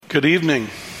Good evening.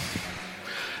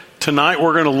 Tonight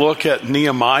we're going to look at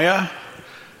Nehemiah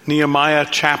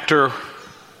chapter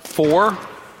 4.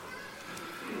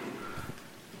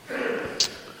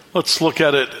 Let's look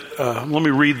at it. Let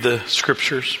me read the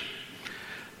scriptures.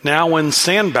 Now when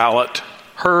Sanballat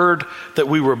heard that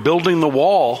we were building the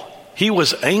wall, he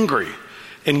was angry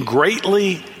and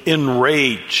greatly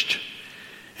enraged,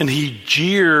 and he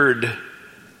jeered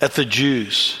at the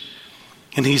Jews.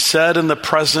 And he said in the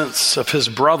presence of his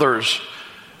brothers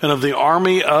and of the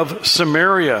army of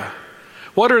Samaria,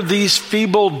 "What are these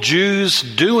feeble Jews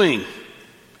doing?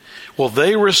 Will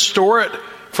they restore it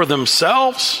for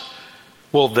themselves?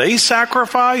 Will they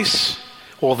sacrifice?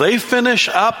 Will they finish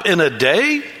up in a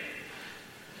day?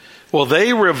 Will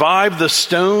they revive the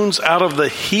stones out of the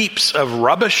heaps of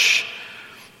rubbish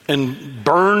and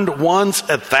burned ones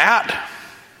at that?"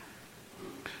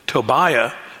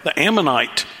 Tobiah, the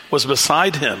Ammonite, was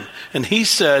beside him, and he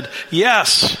said,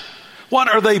 "Yes, what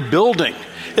are they building?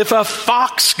 If a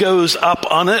fox goes up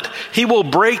on it, he will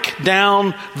break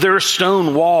down their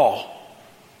stone wall."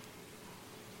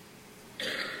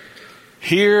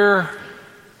 Hear,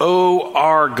 O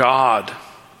our God,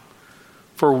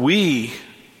 for we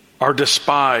are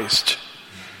despised.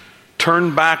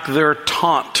 Turn back their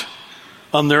taunt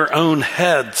on their own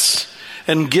heads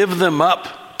and give them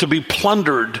up to be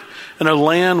plundered in a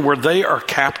land where they are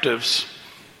captives.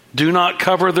 Do not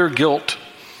cover their guilt,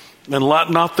 and let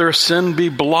not their sin be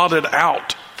blotted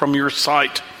out from your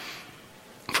sight.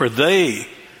 For they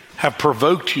have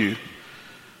provoked you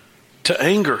to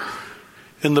anger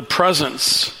in the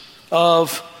presence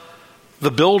of the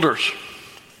builders.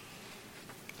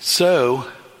 So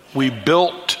we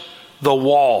built the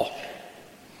wall,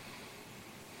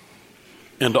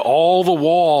 and all the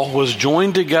wall was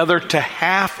joined together to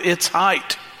half its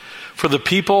height. For the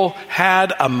people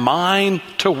had a mind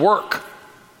to work.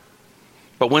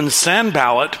 But when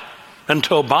Sanballat and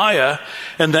Tobiah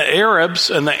and the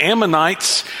Arabs and the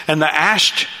Ammonites and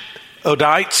the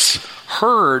Ashdodites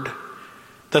heard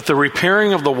that the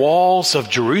repairing of the walls of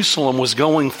Jerusalem was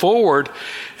going forward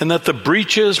and that the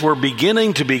breaches were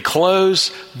beginning to be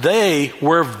closed, they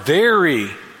were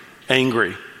very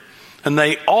angry. And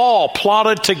they all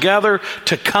plotted together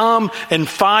to come and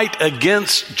fight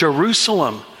against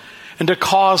Jerusalem and to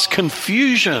cause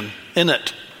confusion in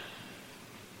it.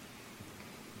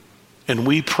 And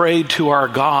we prayed to our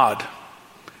God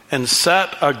and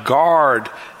set a guard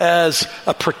as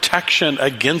a protection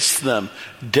against them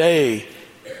day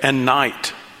and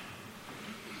night.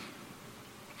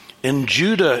 In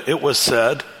Judah, it was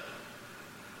said,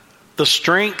 "The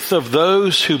strength of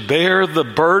those who bear the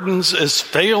burdens is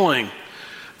failing.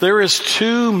 There is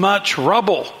too much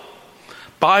rubble.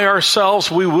 By ourselves,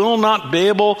 we will not be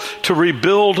able to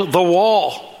rebuild the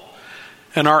wall."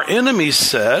 And our enemies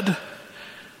said,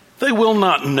 "They will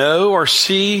not know or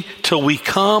see till we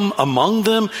come among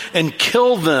them and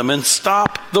kill them and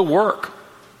stop the work."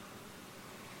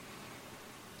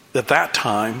 At that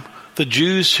time, the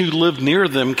Jews who lived near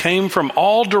them came from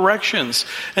all directions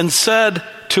and said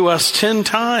to us 10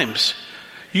 times,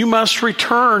 "You must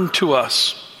return to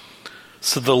us."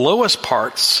 So the lowest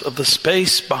parts of the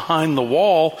space behind the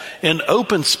wall in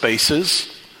open spaces,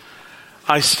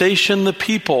 I stationed the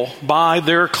people by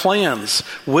their clans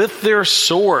with their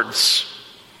swords,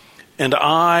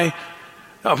 their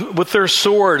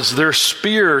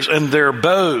spears, and their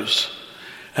bows.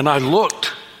 And I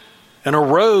looked and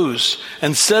arose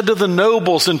and said to the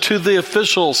nobles and to the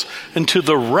officials and to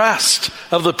the rest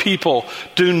of the people,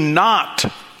 "Do not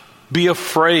be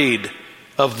afraid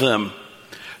of them.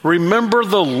 Remember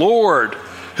the Lord,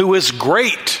 who is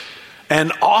great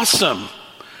and awesome,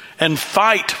 and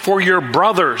fight for your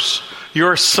brothers,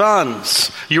 your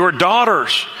sons, your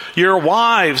daughters, your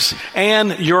wives,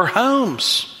 and your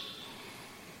homes."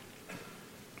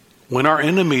 When our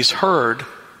enemies heard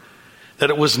that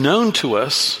it was known to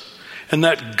us and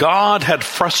that God had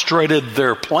frustrated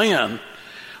their plan,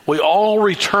 we all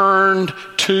returned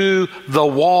to the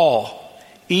wall,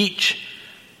 each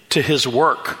to his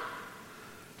work.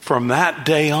 From that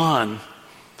day on,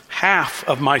 half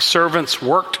of my servants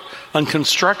worked on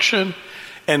construction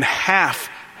and half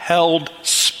held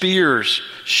spears,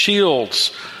 shields,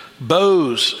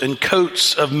 bows, and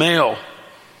coats of mail.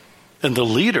 And the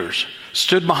leaders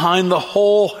stood behind the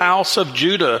whole house of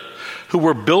Judah who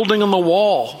were building on the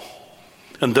wall.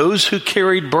 And those who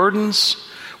carried burdens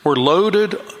were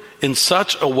loaded in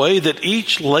such a way that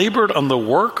each labored on the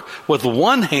work with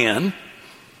one hand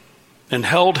and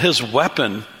held his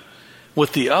weapon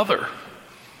with the other.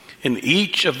 And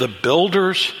each of the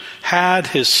builders had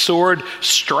his sword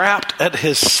strapped at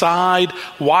his side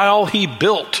while he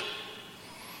built.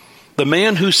 The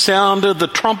man who sounded the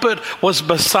trumpet was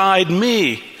beside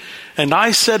me. And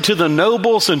I said to the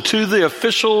nobles and to the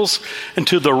officials and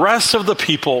to the rest of the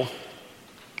people,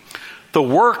 the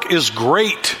work is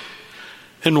great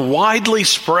and widely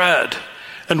spread,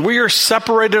 and we are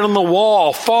separated on the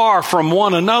wall far from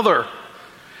one another.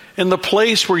 In the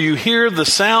place where you hear the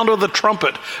sound of the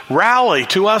trumpet, rally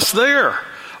to us there.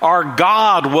 Our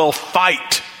God will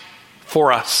fight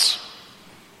for us.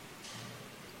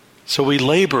 So we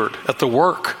labored at the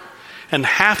work, and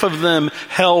half of them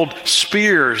held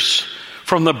spears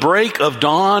from the break of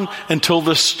dawn until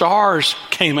the stars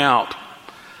came out.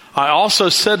 I also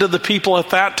said to the people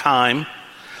at that time,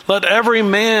 let every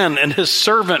man and his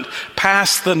servant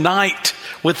pass the night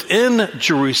within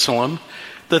Jerusalem,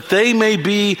 that they may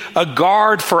be a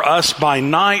guard for us by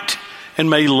night and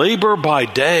may labor by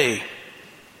day.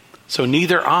 So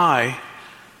neither I,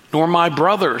 nor my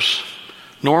brothers,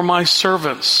 nor my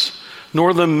servants,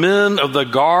 nor the men of the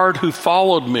guard who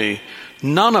followed me,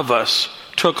 none of us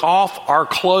took off our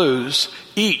clothes.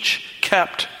 Each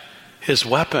kept his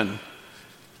weapon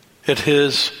at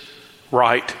his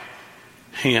right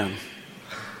hand.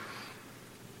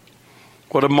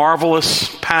 What a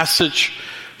marvelous passage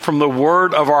from the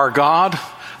Word of our God.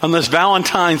 On this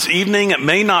Valentine's evening, it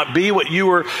may not be what you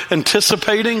were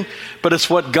anticipating, but it's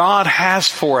what God has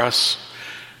for us.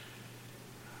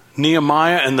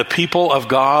 Nehemiah and the people of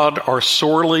God are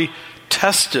sorely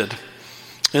tested,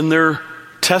 and they're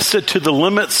tested to the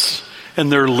limits in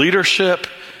their leadership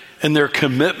and their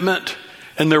commitment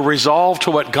and their resolve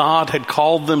to what God had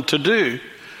called them to do.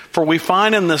 For we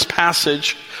find in this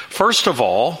passage, first of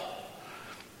all,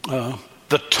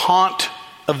 the taunt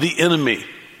of the enemy.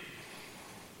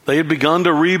 They had begun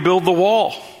to rebuild the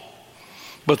wall,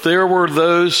 but there were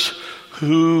those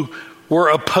who were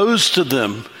opposed to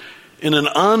them in an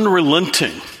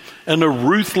unrelenting and a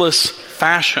ruthless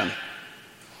fashion.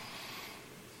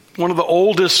 One of the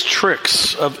oldest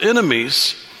tricks of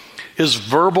enemies is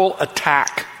verbal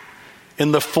attack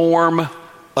in the form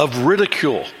of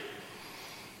ridicule.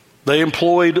 They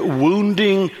employed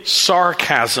wounding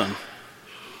sarcasm.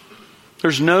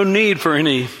 There's no need for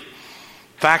any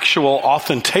factual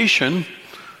authentication,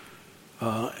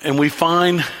 and we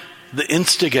find the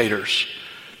instigators,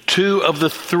 2 of the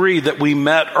 3 that we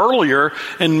met earlier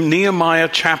in Nehemiah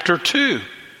chapter 2.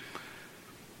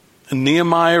 And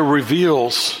Nehemiah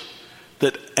reveals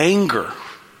that anger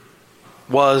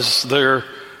was their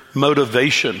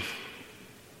motivation.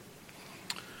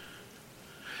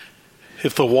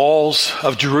 If the walls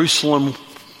of Jerusalem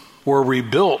were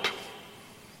rebuilt,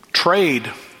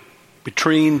 trade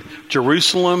between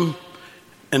Jerusalem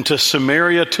and to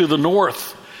Samaria to the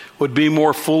north would be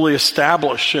more fully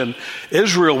established, and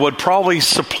Israel would probably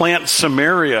supplant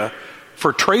Samaria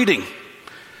for trading.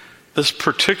 This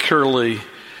particularly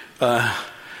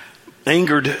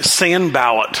angered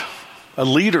Sanballat, a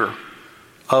leader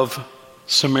of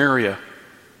Samaria.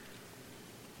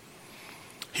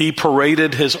 He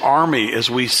paraded his army,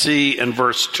 as we see in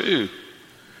verse 2.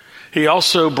 He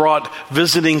also brought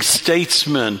visiting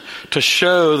statesmen to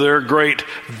show their great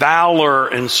valor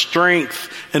and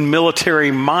strength and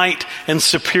military might and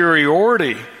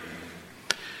superiority.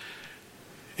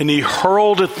 And he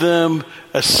hurled at them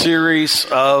a series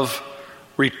of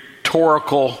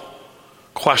rhetorical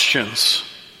questions.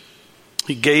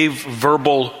 He gave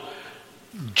verbal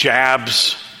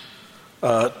jabs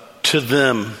to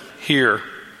them here.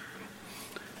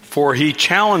 For he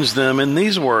challenged them in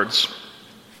these words.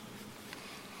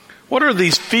 What are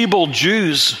these feeble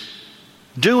Jews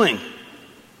doing?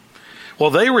 Will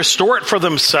they restore it for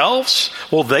themselves?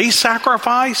 Will they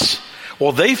sacrifice?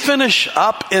 Will they finish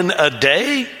up in a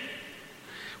day?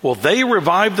 Will they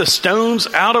revive the stones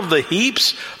out of the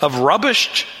heaps of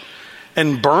rubbish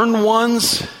and burn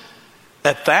ones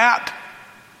at that?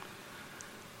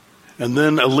 And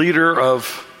then a leader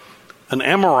of an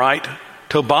Amorite,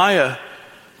 Tobiah,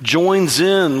 joins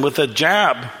in with a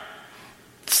jab,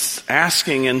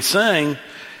 asking and saying,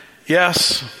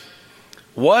 yes,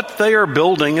 what they are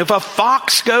building, if a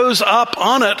fox goes up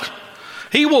on it,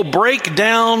 he will break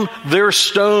down their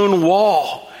stone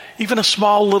wall. Even a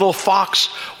small little fox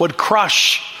would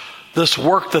crush this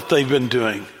work that they've been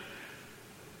doing.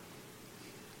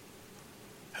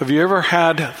 Have you ever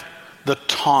had the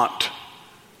taunt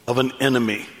of an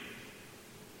enemy?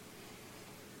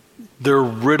 Their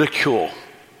ridicule,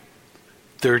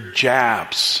 their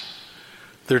jabs,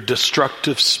 their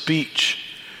destructive speech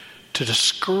to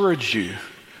discourage you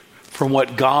from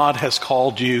what God has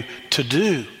called you to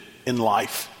do in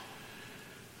life.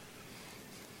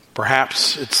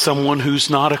 Perhaps it's someone who's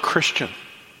not a Christian.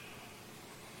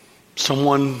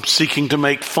 someone seeking to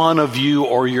make fun of you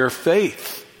or your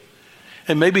faith,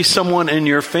 and maybe someone in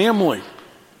your family.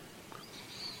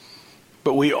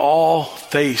 But we all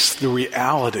face the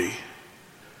reality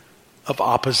of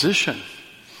opposition.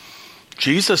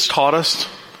 Jesus taught us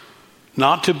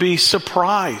not to be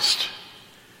surprised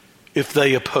if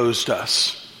they opposed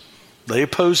us. They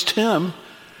opposed him.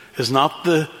 Is not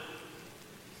the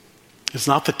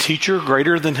teacher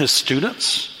greater than his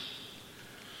students?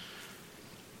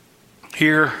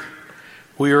 Here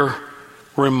we are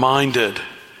reminded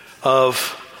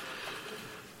of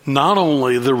not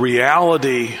only the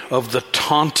reality of the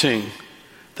taunting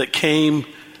that came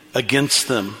against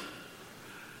them,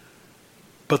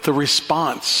 but the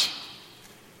response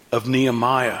of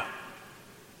Nehemiah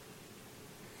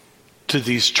to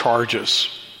these charges.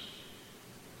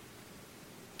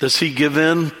 Does he give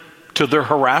in to their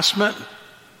harassment?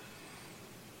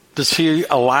 Does he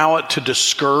allow it to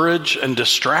discourage and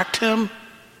distract him?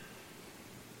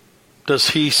 Does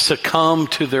he succumb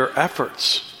to their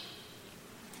efforts?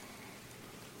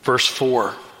 Verse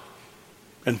 4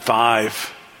 and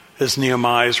 5 is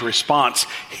Nehemiah's response.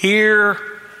 Hear,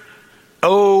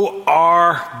 O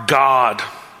our God.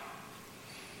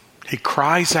 He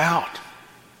cries out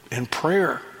in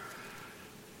prayer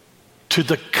to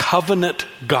the covenant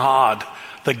God,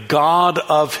 the God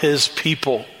of his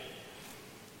people.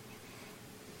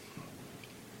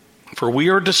 For we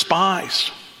are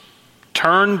despised.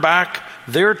 Turn back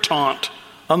their taunt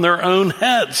on their own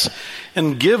heads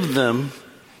and give them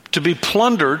to be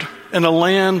plundered in a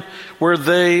land where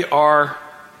they are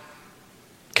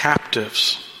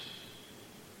captives.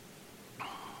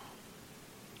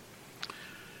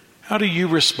 How do you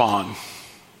respond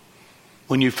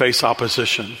when you face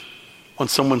opposition, when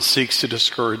someone seeks to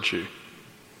discourage you?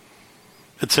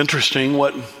 It's interesting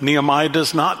what Nehemiah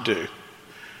does not do.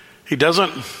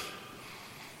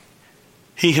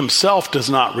 He himself does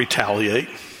not retaliate.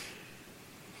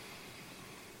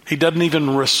 He doesn't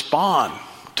even respond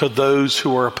to those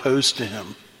who are opposed to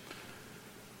him.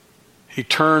 He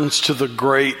turns to the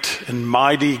great and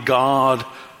mighty God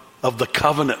of the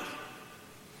covenant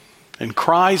and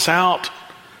cries out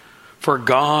for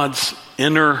God's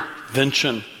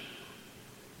intervention.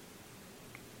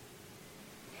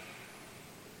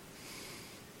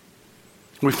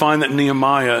 We find that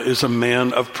Nehemiah is a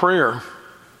man of prayer.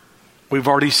 We've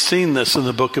already seen this in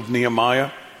the book of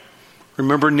Nehemiah.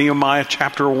 Remember Nehemiah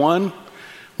chapter 1,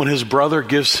 when his brother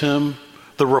gives him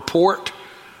the report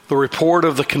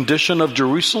of the condition of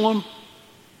Jerusalem?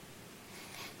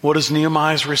 What is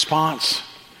Nehemiah's response?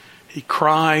 He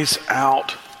cries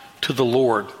out to the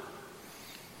Lord.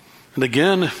 And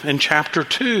again in chapter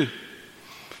 2,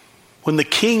 when the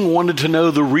king wanted to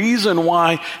know the reason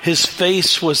why his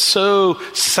face was so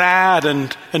sad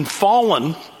and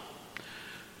fallen,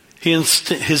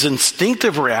 his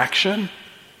instinctive reaction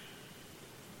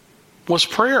was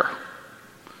prayer.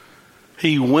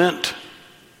 He went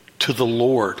to the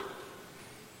Lord.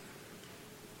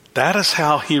 That is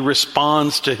how he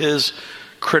responds to his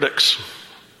critics.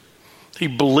 He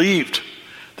believed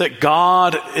that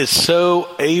God is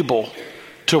so able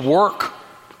to work,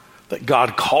 that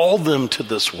God called them to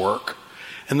this work,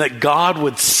 and that God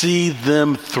would see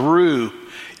them through,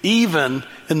 even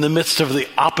in the midst of the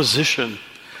opposition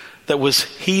that was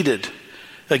heated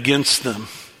against them.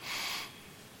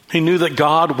 He knew that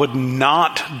God would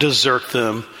not desert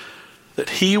them, that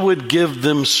he would give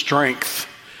them strength,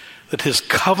 that his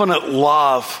covenant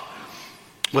love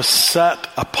was set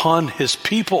upon his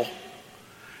people.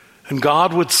 And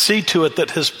God would see to it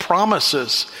that his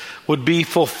promises would be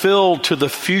fulfilled to the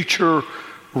future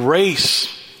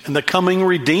race and the coming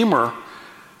Redeemer,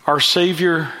 our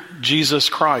Savior, Jesus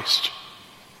Christ.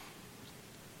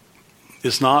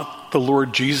 Is not the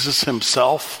Lord Jesus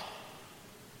himself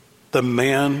the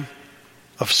man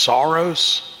of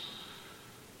sorrows?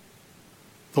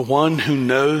 The one who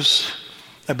knows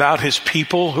about his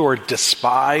people who are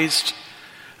despised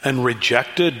and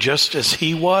rejected just as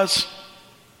he was?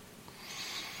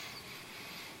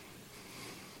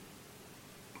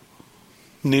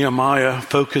 Nehemiah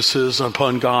focuses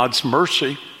upon God's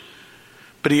mercy,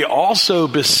 but he also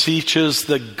beseeches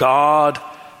the God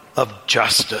of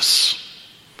justice,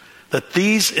 that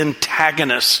these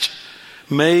antagonists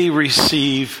may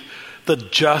receive the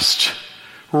just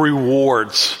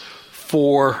rewards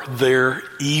for their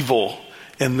evil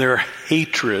and their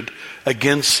hatred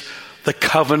against the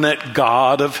covenant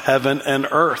God of heaven and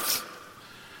earth.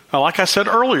 Now, like I said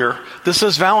earlier, this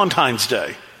is Valentine's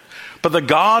Day. But the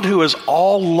God who is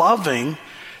all loving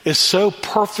is so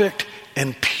perfect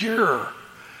and pure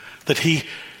that he,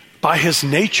 by his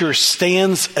nature,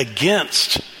 stands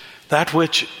against that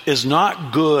which is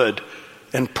not good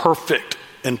and perfect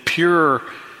and pure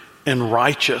and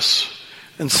righteous.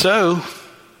 And so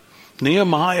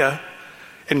Nehemiah,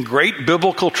 in great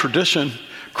biblical tradition,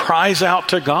 cries out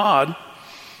to God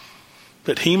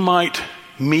that he might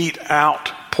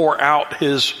pour out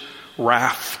his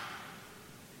wrath.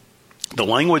 The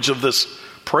language of this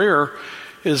prayer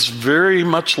is very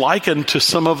much likened to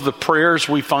some of the prayers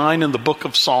we find in the book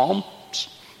of Psalms.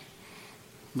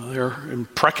 They're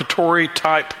imprecatory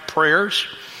type prayers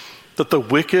that the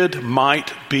wicked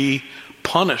might be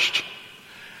punished.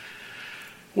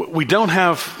 We don't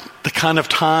have the kind of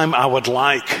time I would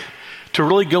like to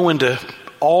really go into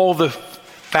all the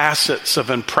facets of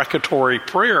imprecatory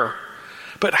prayer.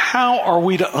 But how are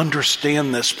we to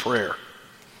understand this prayer?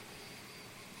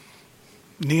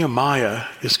 Nehemiah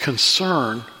is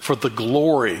concerned for the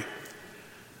glory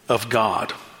of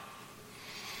God.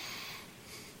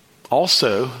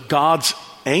 Also, God's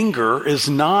anger is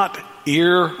not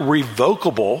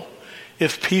irrevocable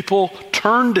if people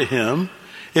turn to him,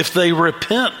 if they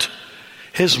repent.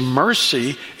 His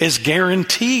mercy is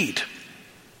guaranteed.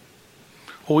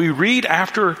 We read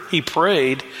after he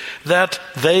prayed that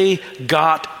they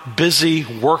got busy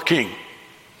working.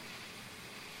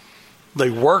 They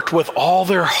worked with all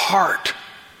their heart.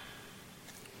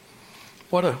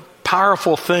 What a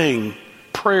powerful thing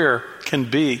prayer can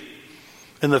be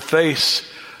in the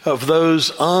face of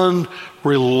those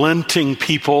unrelenting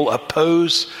people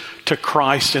opposed to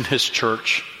Christ and his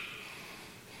church.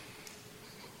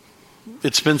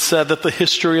 It's been said that the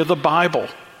history of the Bible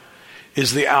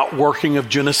is the outworking of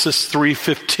Genesis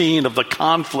 3:15, of the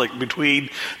conflict between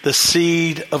the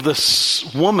seed of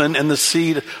the woman and the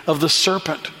seed of the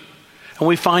serpent. And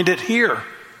we find it here.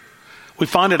 We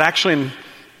find it actually in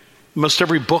most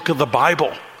every book of the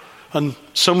Bible, on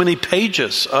so many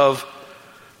pages of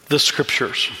the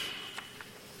scriptures.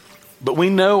 But we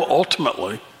know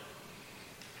ultimately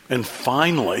and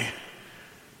finally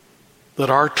that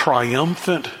our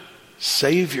triumphant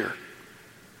Savior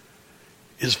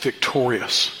is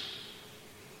victorious.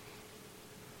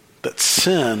 That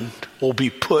sin will be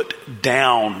put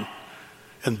down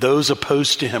and those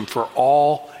opposed to him for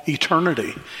all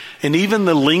eternity. And even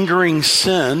the lingering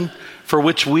sin for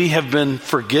which we have been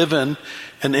forgiven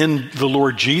and in the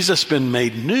Lord Jesus been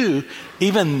made new,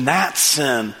 even that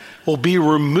sin will be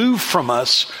removed from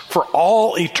us for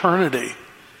all eternity.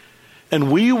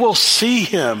 And we will see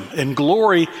him in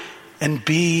glory and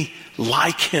be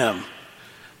like him.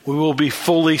 We will be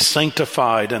fully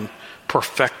sanctified and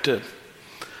perfected.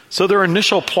 So their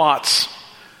initial plots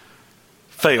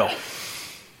fail.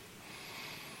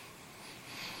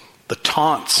 The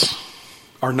taunts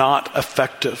are not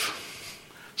effective.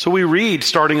 So we read,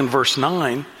 starting in verse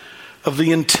 9, of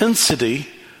the intensity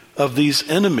of these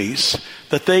enemies,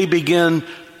 that they begin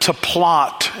to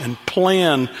plot and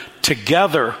plan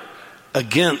together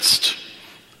against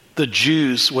the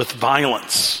Jews with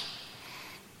violence.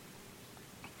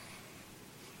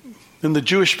 And the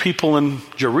Jewish people in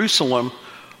Jerusalem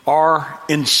are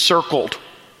encircled.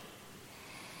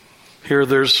 Here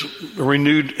there's a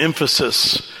renewed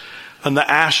emphasis on the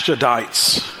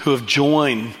Ashdodites who have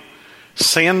joined,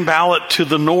 Sanballat to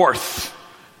the north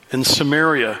in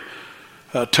Samaria,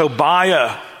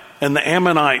 Tobiah and the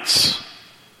Ammonites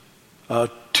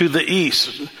to the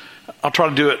east. I'll try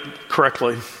to do it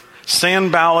correctly.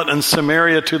 Sanballat and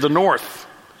Samaria to the north,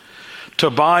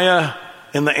 Tobiah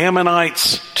and the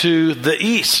Ammonites to the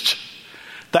east,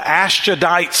 the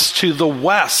Ashdodites to the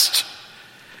west,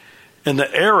 and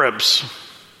the Arabs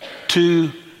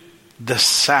to the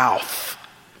south.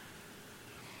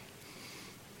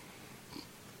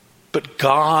 But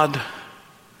God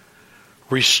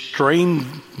restrained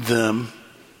them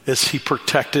as he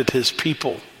protected his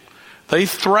people. They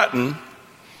threatened,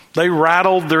 they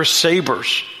rattled their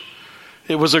sabers.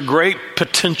 It was a great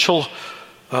potential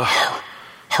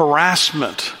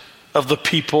harassment of the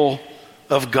people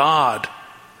of God.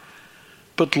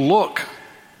 But look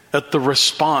at the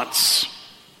response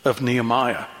of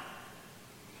Nehemiah.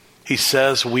 He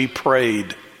says, we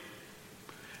prayed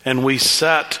and we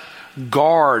set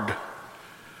guard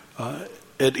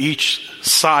at each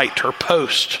site or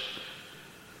post.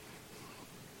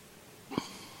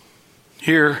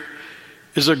 Here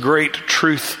is a great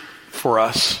truth for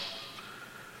us.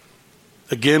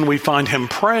 Again, we find him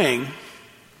praying,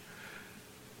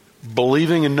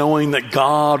 believing and knowing that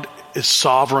God is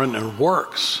sovereign and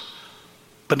works.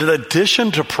 But in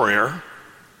addition to prayer,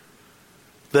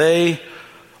 they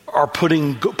are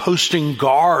posting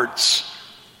guards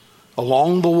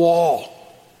along the wall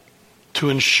to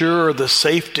ensure the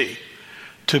safety,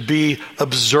 to be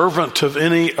observant of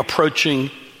any approaching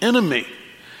enemy.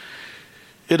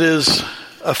 It is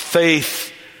a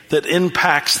faith that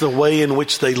impacts the way in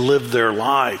which they live their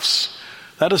lives.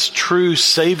 That is true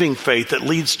saving faith that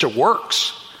leads to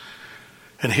works.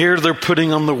 And here they're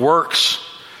putting on the works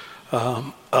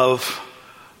of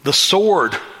the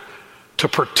sword to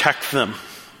protect them.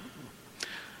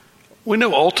 We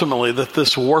know ultimately that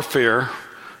this warfare,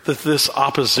 that this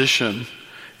opposition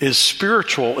is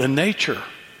spiritual in nature.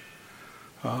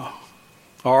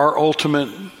 Our ultimate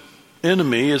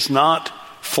enemy is not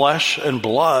flesh and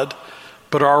blood,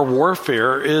 but our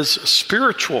warfare is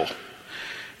spiritual.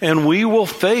 And we will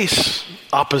face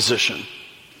opposition.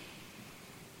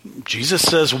 Jesus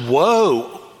says,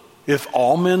 "Woe if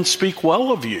all men speak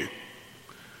well of you."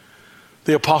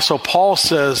 The Apostle Paul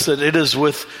says that it is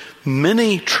with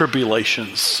many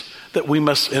tribulations that we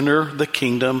must enter the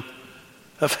kingdom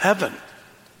of heaven.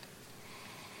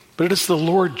 But it is the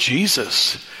Lord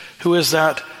Jesus who is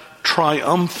that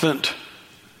triumphant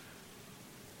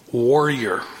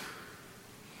warrior.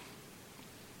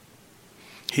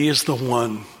 He is the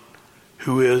one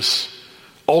who is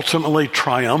ultimately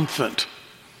triumphant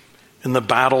in the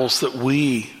battles that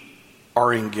we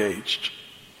are engaged.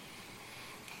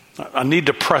 I need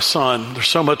to press on. There's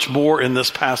so much more in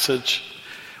this passage.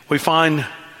 We find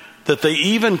that they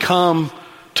even come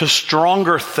to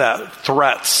stronger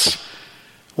threats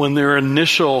when their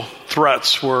initial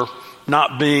threats were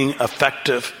not being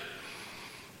effective.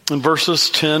 In verses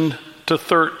 10 to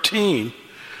 13,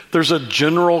 there's a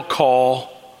general call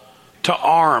to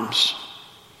arms.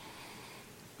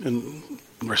 In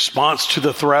response to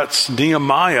the threats,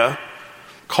 Nehemiah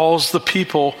calls the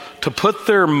people to put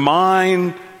their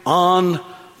mind on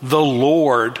the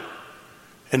Lord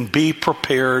and be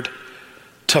prepared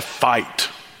to fight.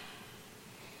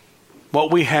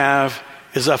 What we have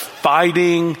is a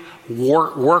fighting,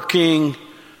 working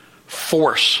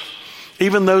force.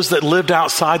 Even those that lived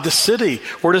outside the city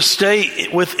were to stay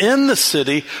within the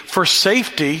city for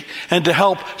safety and to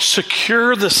help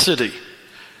secure the city.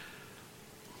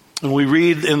 And we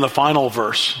read in the final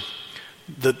verse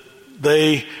that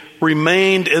they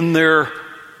remained in their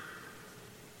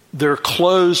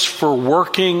clothes for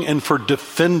working and for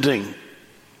defending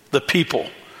the people.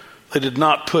 They did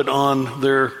not put on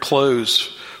their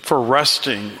clothes for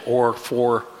resting or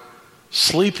for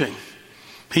sleeping.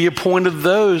 He appointed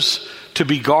those to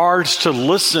be guards to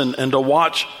listen and to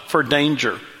watch for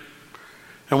danger.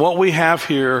 And what we have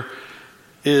here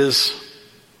is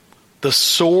the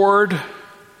sword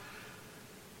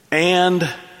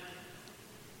and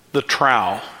the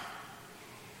trowel.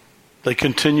 They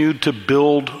continued to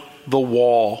build the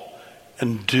wall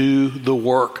and do the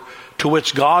work to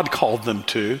which God called them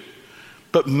to.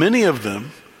 But many of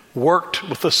them worked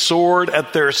with a sword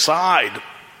at their side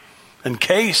in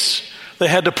case they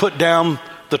had to put down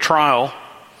the trowel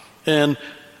and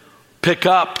pick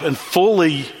up and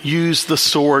fully use the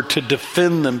sword to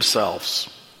defend themselves.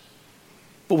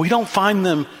 But we don't find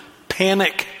them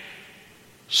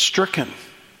panic-stricken.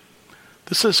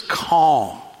 This is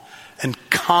calm and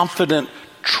confident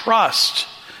trust.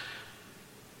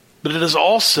 But it is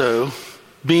also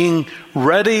being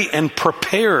ready and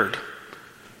prepared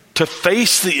to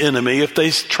face the enemy if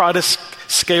they try to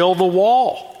scale the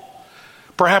wall.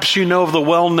 Perhaps you know of the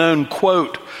well-known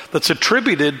quote that's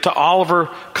attributed to Oliver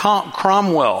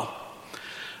Cromwell.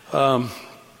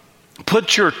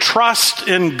 Put your trust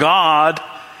in God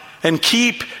and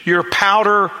keep your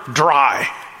powder dry.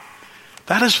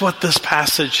 That is what this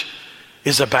passage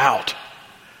is about.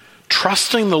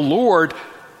 Trusting the Lord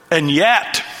and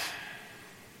yet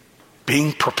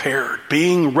being prepared,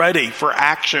 being ready for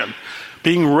action,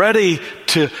 being ready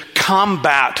to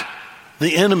combat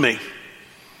the enemy.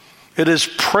 It is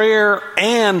prayer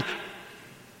and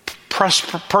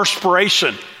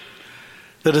perspiration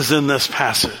that is in this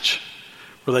passage,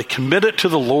 where they commit it to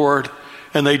the Lord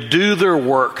and they do their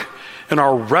work and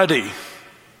are ready.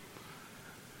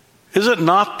 Is it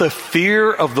not the fear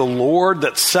of the Lord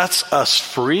that sets us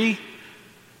free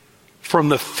from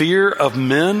the fear of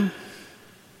men?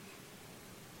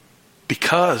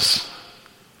 Because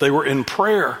they were in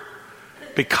prayer,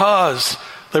 because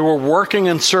they were working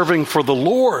and serving for the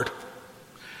Lord,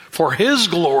 for His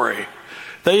glory.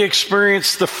 They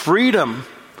experienced the freedom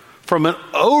from an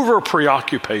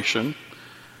over-preoccupation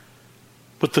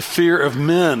with the fear of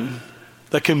men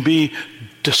that can be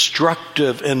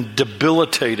destructive and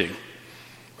debilitating.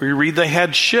 We read they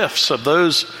had shifts of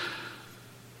those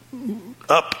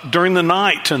up during the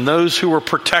night and those who were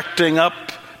protecting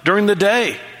up during the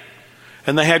day.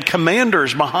 And they had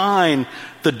commanders behind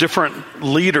the different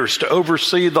leaders to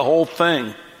oversee the whole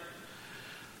thing.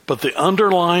 But the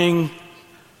underlying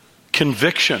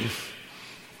conviction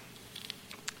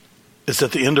is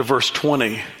at the end of verse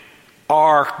 20,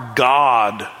 our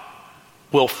God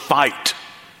will fight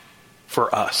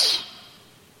for us.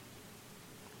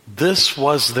 This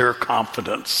was their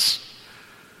confidence,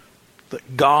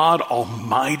 that God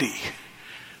Almighty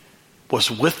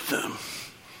was with them,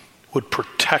 would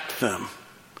protect them,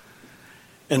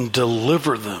 and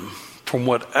deliver them from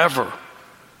whatever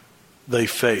they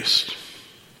faced.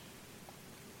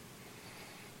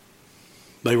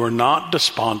 They were not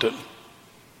despondent,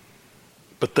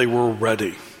 but they were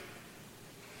ready.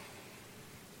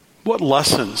 What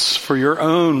lessons for your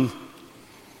own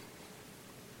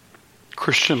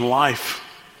Christian life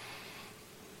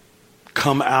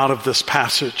come out of this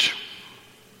passage?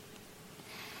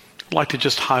 I'd like to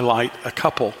just highlight a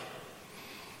couple.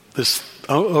 This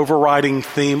overriding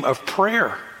theme of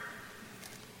prayer.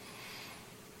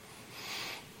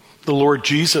 The Lord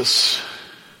Jesus,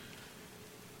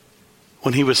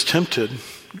 when he was tempted,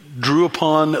 drew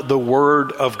upon the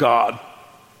Word of God.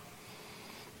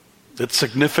 At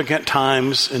significant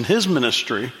times in his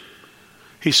ministry,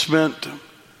 he spent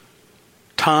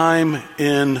time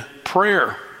in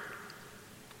prayer.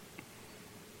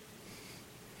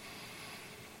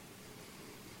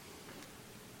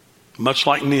 Much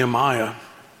like Nehemiah,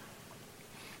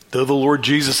 though the Lord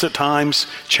Jesus at times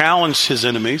challenged his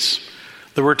enemies,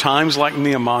 there were times like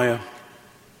Nehemiah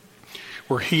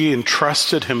where he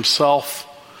entrusted himself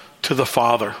to the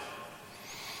Father.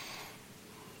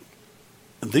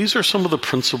 And these are some of the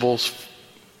principles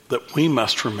that we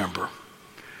must remember.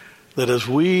 That as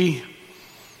we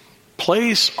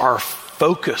place our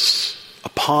focus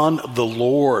upon the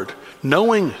Lord,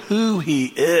 knowing who he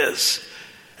is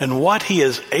and what he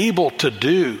is able to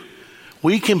do,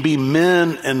 we can be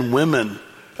men and women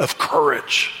of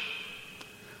courage.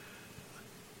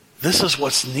 This is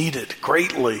what's needed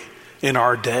greatly in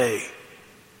our day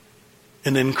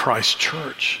and in Christ's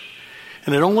church.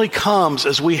 And it only comes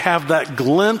as we have that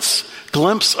glimpse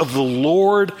of the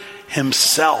Lord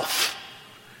himself.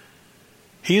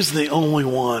 He's the only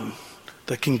one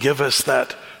that can give us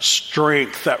that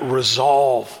strength, that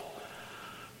resolve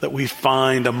that we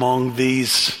find among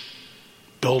these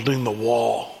building the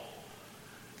wall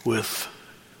with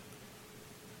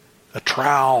a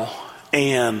trowel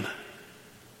and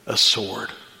a sword.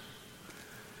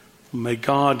 May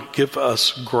God give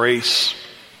us grace.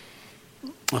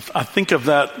 I think of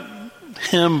that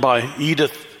hymn by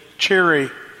Edith Cherry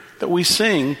that we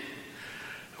sing,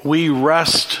 "We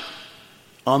rest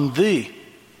on thee."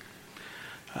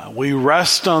 We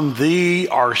rest on thee,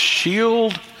 our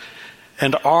shield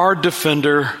and our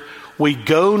defender. We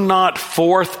go not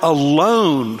forth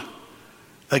alone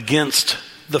against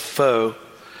the foe.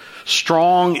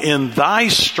 Strong in thy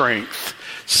strength,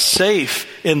 safe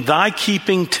in thy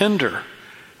keeping tender.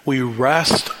 We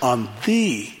rest on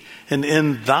thee, and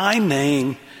in thy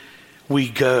name we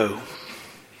go.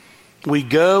 We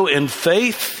go in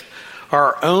faith,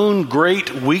 our own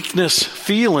great weakness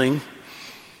feeling,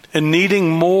 and needing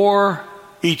more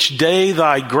each day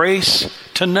thy grace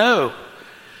to know.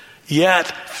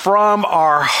 Yet from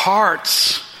our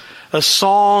hearts a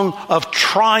song of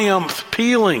triumph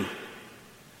pealing.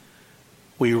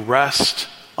 We rest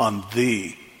on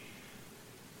thee,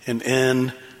 and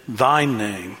in thy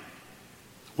name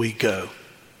we go.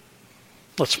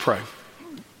 Let's pray.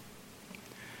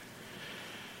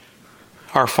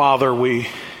 Our Father, we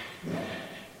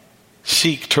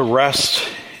seek to rest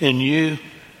in you,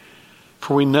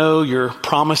 for we know your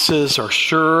promises are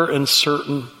sure and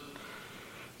certain,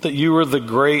 that you are the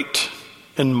great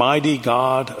and mighty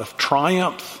God of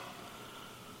triumph,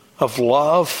 of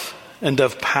love, and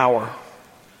of power.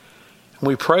 And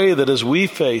we pray that as we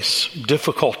face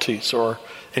difficulties or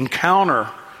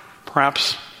encounter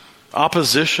perhaps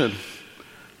opposition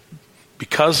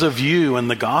because of you and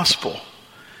the gospel,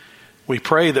 we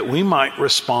pray that we might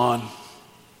respond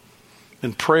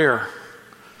in prayer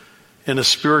in a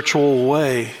spiritual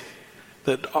way,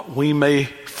 that we may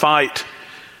fight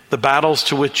the battles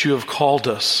to which you have called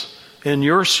us in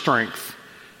your strength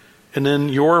and in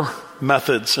your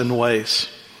methods and ways.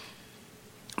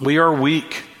 We are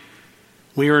weak.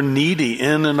 We are needy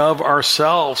in and of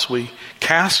ourselves. We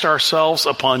cast ourselves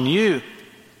upon you.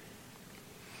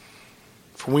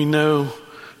 For we know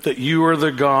that you are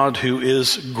the God who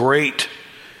is great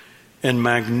and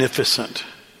magnificent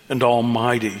and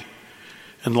almighty.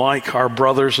 And like our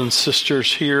brothers and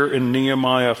sisters here in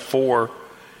Nehemiah 4,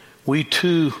 we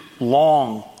too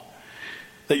long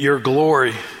that your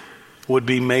glory would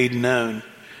be made known,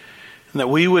 and that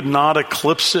we would not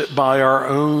eclipse it by our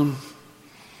own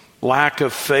lack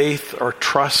of faith or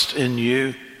trust in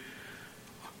you,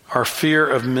 our fear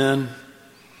of men.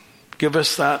 Give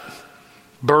us that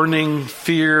burning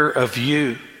fear of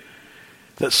you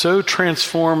that so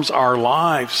transforms our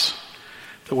lives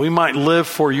that we might live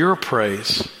for your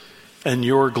praise and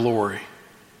your glory.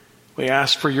 We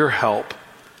ask for your help.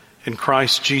 In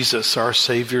Christ Jesus, our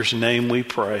Savior's name we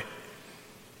pray.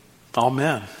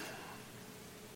 Amen.